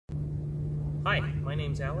Hi, my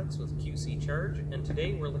name's Alex with QC Charge, and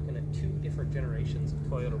today we're looking at two different generations of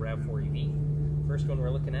Toyota RAV4 EV. First one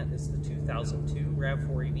we're looking at is the 2002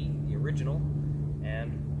 RAV4 EV, the original,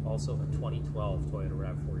 and also a 2012 Toyota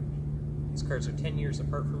RAV4 EV. These cars are 10 years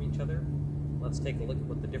apart from each other. Let's take a look at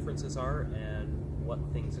what the differences are and what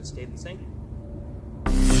things have stayed the same.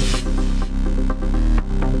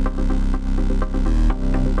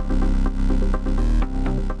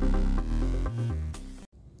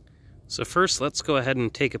 So first, let's go ahead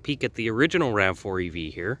and take a peek at the original RAV4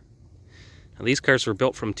 EV here. Now, these cars were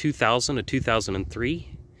built from 2000 to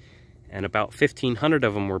 2003, and about 1,500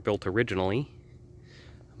 of them were built originally.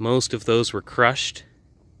 Most of those were crushed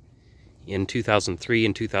in 2003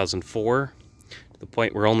 and 2004, to the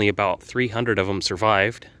point where only about 300 of them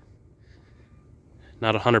survived.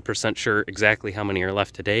 Not 100% sure exactly how many are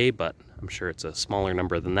left today, but I'm sure it's a smaller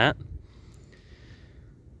number than that.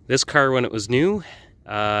 This car, when it was new,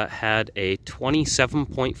 had a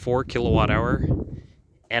 27.4 kilowatt hour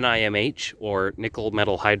NIMH, or nickel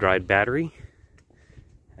metal hydride battery,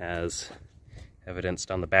 as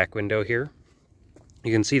evidenced on the back window here.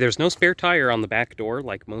 You can see there's no spare tire on the back door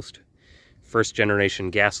like most first generation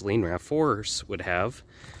gasoline RAV4s would have,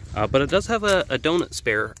 but it does have a donut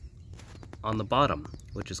spare on the bottom,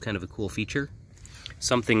 which is kind of a cool feature,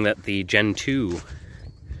 something that the Gen 2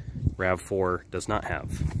 RAV4 does not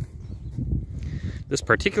have. This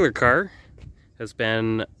particular car has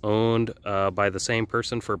been owned by the same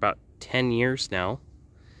person for about 10 years now,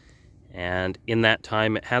 and in that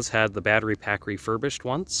time it has had the battery pack refurbished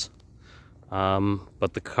once,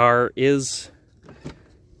 but the car is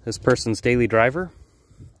this person's daily driver.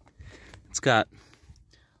 It's got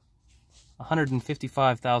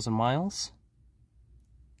 155,000 miles,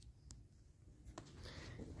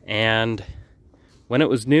 and when it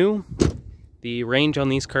was new, the range on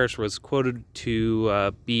these cars was quoted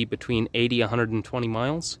to be between 80 and 120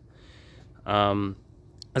 miles.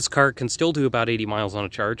 This car can still do about 80 miles on a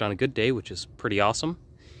charge on a good day, which is pretty awesome,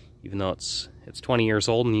 even though it's 20 years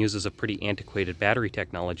old and uses a pretty antiquated battery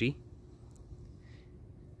technology.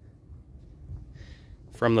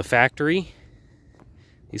 From the factory,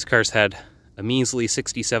 these cars had a measly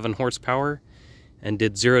 67 horsepower and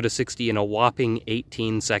did 0 to 60 in a whopping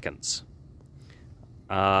 18 seconds.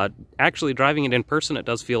 Actually, driving it in person, it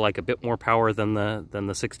does feel like a bit more power than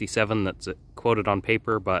the 67 that's quoted on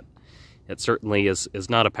paper, but it certainly is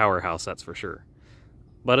not a powerhouse, that's for sure.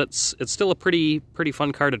 But it's still a pretty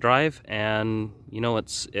fun car to drive, and you know,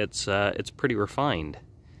 it's pretty refined.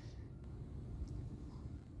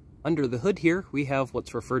 Under the hood here, we have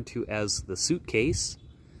what's referred to as the suitcase.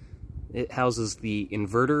 It houses the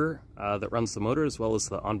inverter that runs the motor, as well as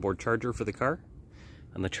the onboard charger for the car.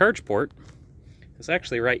 And the charge port is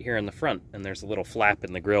actually right here in the front, and there's a little flap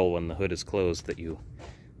in the grille when the hood is closed that you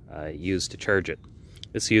use to charge it.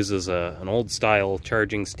 This uses an old style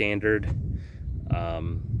charging standard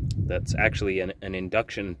that's actually an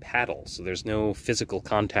induction paddle, so there's no physical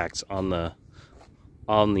contacts on the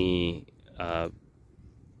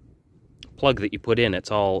plug that you put in.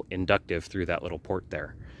 It's all inductive through that little port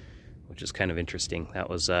there, which is kind of interesting.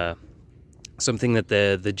 That was something that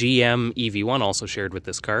the GM EV1 also shared with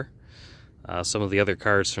this car. Some of the other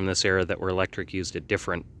cars from this era that were electric used a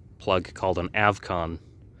different plug called an Avcon,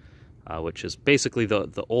 which is basically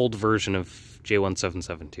the old version of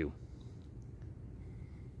J1772.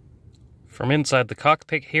 From inside the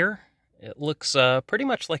cockpit here, it looks pretty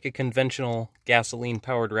much like a conventional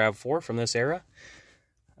gasoline-powered RAV4 from this era.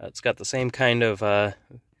 It's got the same kind of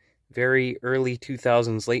very early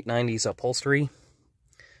 2000s, late 90s upholstery.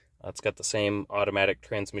 It's got the same automatic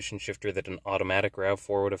transmission shifter that an automatic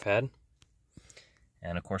RAV4 would have had.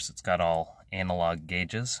 And of course, it's got all analog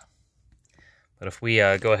gauges. But if we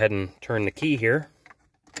go ahead and turn the key here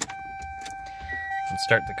and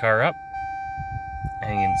start the car up,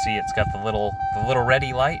 and you can see it's got the little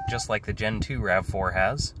ready light, just like the Gen 2 RAV4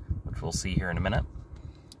 has, which we'll see here in a minute.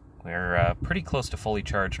 We're pretty close to fully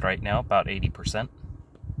charged right now, about 80%.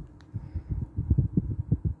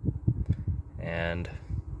 And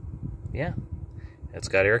yeah, it's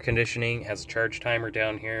got air conditioning, has a charge timer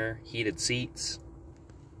down here, heated seats.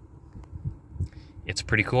 It's a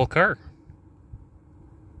pretty cool car.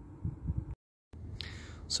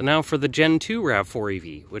 So now for the Gen 2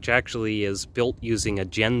 RAV4 EV, which actually is built using a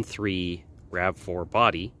Gen 3 RAV4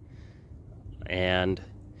 body. And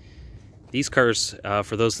these cars,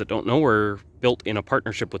 for those that don't know, were built in a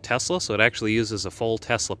partnership with Tesla, so it actually uses a full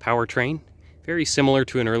Tesla powertrain, very similar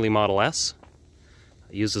to an early Model S.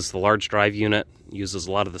 It uses the large drive unit, uses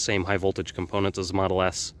a lot of the same high voltage components as Model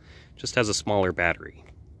S, just has a smaller battery.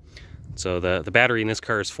 So the battery in this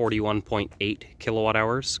car is 41.8 kilowatt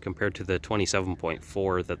hours compared to the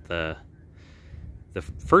 27.4 that the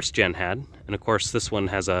first gen had. And of course this one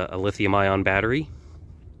has a lithium ion battery.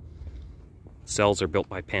 Cells are built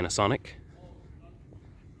by Panasonic.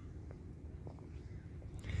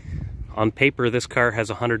 On paper this car has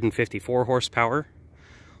 154 horsepower.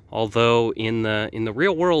 Although in the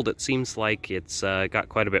real world it seems like it's got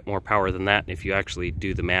quite a bit more power than that. If you actually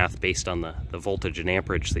do the math based on the voltage and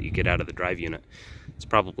amperage that you get out of the drive unit, it's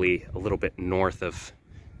probably a little bit north of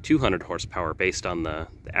 200 horsepower based on the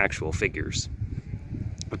actual figures.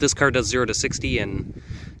 But this car does 0 to 60 in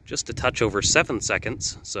just a touch over 7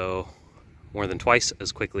 seconds, so more than twice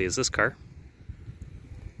as quickly as this car.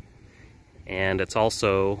 And it's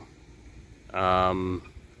also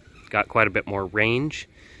got quite a bit more range.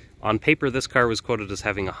 On paper, this car was quoted as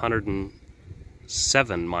having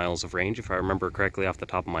 107 miles of range, if I remember correctly off the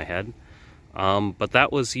top of my head. But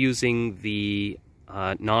that was using the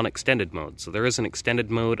non-extended mode. So there is an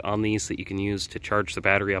extended mode on these that you can use to charge the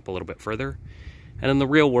battery up a little bit further. And in the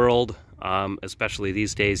real world, especially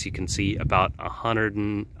these days, you can see about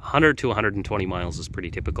 100 to 120 miles is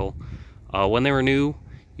pretty typical. When they were new,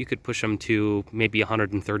 you could push them to maybe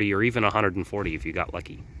 130 or even 140 if you got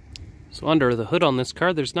lucky. So under the hood on this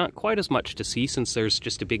car, there's not quite as much to see since there's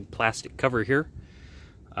just a big plastic cover here.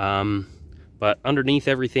 But underneath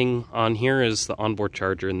everything on here is the onboard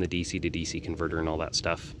charger and the DC to DC converter and all that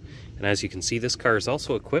stuff. And as you can see, this car is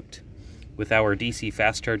also equipped with our DC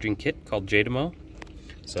fast charging kit called JDMO.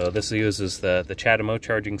 So this uses the CHAdeMO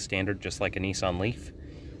charging standard just like a Nissan Leaf.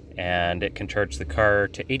 And it can charge the car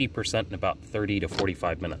to 80% in about 30 to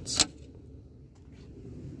 45 minutes.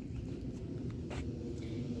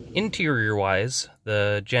 Interior-wise,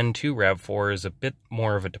 the Gen 2 RAV4 is a bit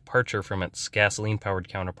more of a departure from its gasoline-powered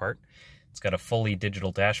counterpart. It's got a fully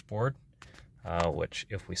digital dashboard, which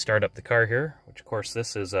if we start up the car here, which of course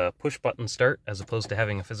this is a push-button start as opposed to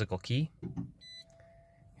having a physical key.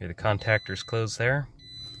 Here the contactors close there.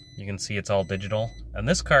 You can see it's all digital. And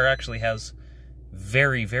this car actually has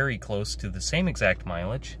very, very close to the same exact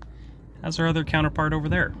mileage as our other counterpart over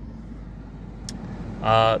there.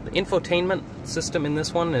 The infotainment system in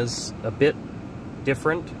this one is a bit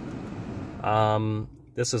different.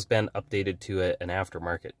 This has been updated to an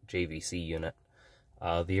aftermarket JVC unit.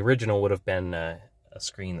 The original would have been a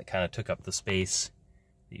screen that kind of took up the space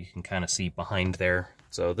that you can kind of see behind there.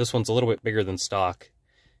 So this one's a little bit bigger than stock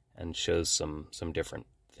and shows some different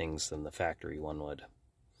things than the factory one would.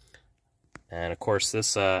 And of course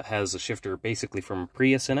this has a shifter basically from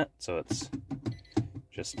Prius in it, so it's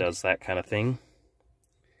just does that kind of thing.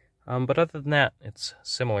 But other than that, it's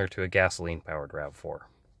similar to a gasoline-powered RAV4.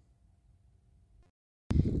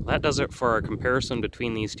 That does it for our comparison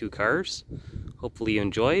between these two cars. Hopefully you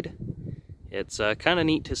enjoyed. It's kind of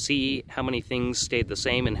neat to see how many things stayed the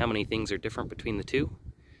same and how many things are different between the two.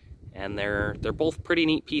 And they're both pretty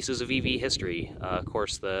neat pieces of EV history. Of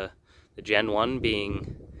course, the Gen 1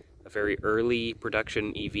 being a very early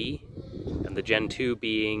production EV, and the Gen 2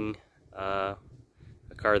 being a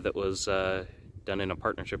car that was done in a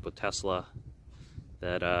partnership with Tesla,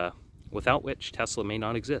 that without which Tesla may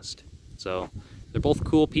not exist. So they're both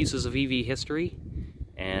cool pieces of EV history,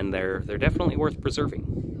 and they're definitely worth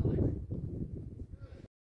preserving.